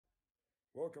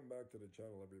Welcome back to the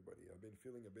channel, everybody. I've been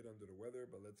feeling a bit under the weather,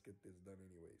 but let's get this done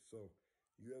anyway. So,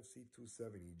 UFC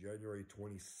 270, January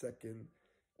 22nd,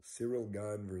 Cyril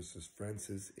Gane versus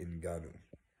Francis Ngannou.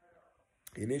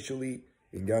 Initially,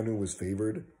 Ngannou was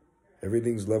favored.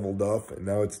 Everything's leveled off, and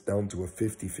now it's down to a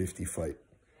 50-50 fight.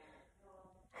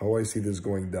 How I see this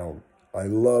going down. I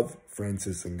love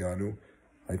Francis Ngannou.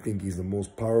 I think he's the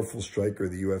most powerful striker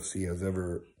the UFC has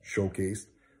ever showcased.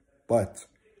 But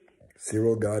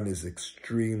Cyril Gane is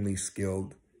extremely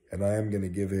skilled, and I am going to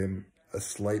give him a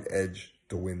slight edge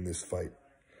to win this fight.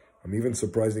 I'm even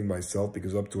surprising myself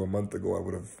because up to a month ago, I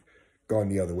would have gone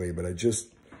the other way. But I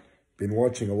just been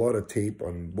watching a lot of tape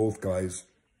on both guys,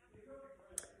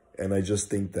 and I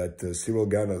just think that Cyril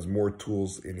Gane has more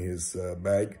tools in his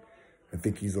bag. I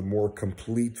think he's a more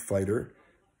complete fighter.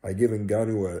 I give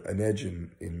Ngannou an edge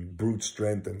in brute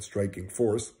strength and striking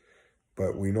force,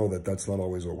 but we know that that's not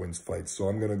always what wins fights. So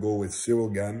I'm going to go with Cyril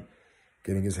Gane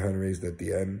getting his hand raised at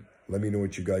the end. Let me know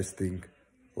what you guys think.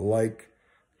 Like,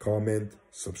 comment,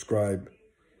 subscribe,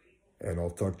 and I'll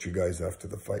talk to you guys after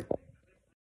the fight.